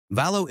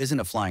Valo isn't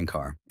a flying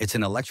car. It's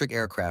an electric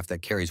aircraft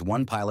that carries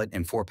one pilot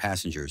and four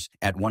passengers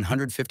at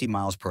 150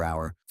 miles per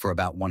hour for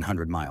about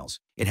 100 miles.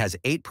 It has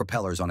 8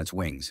 propellers on its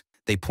wings.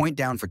 They point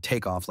down for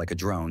takeoff like a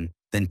drone,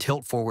 then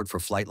tilt forward for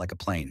flight like a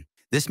plane.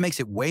 This makes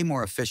it way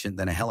more efficient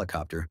than a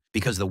helicopter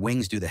because the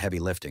wings do the heavy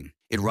lifting.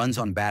 It runs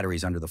on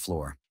batteries under the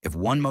floor. If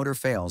one motor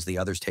fails, the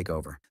others take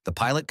over. The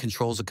pilot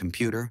controls a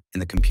computer, and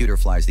the computer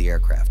flies the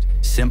aircraft.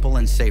 Simple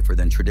and safer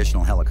than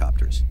traditional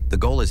helicopters. The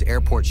goal is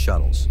airport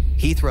shuttles.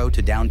 Heathrow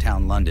to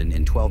downtown London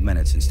in 12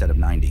 minutes instead of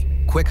 90.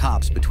 Quick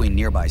hops between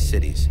nearby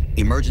cities.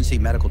 Emergency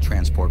medical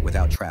transport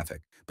without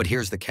traffic. But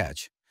here's the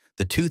catch.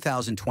 The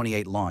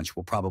 2028 launch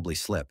will probably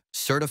slip.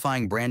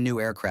 Certifying brand new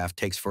aircraft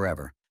takes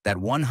forever. That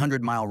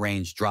 100-mile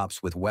range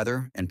drops with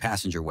weather and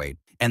passenger weight.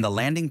 And the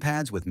landing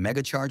pads with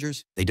mega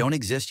chargers, they don't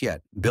exist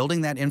yet.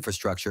 Building that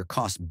infrastructure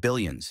costs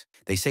billions.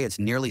 They say it's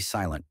nearly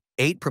silent.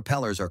 8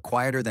 propellers are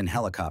quieter than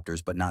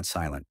helicopters, but not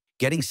silent.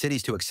 Getting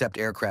cities to accept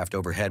aircraft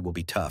overhead will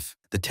be tough.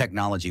 The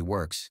technology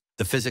works.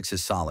 The physics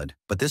is solid.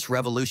 But this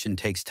revolution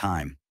takes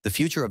time. The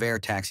future of air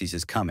taxis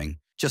is coming,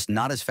 just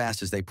not as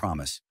fast as they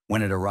promise.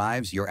 When it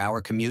arrives, your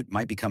hour commute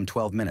might become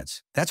 12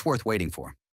 minutes. That's worth waiting for.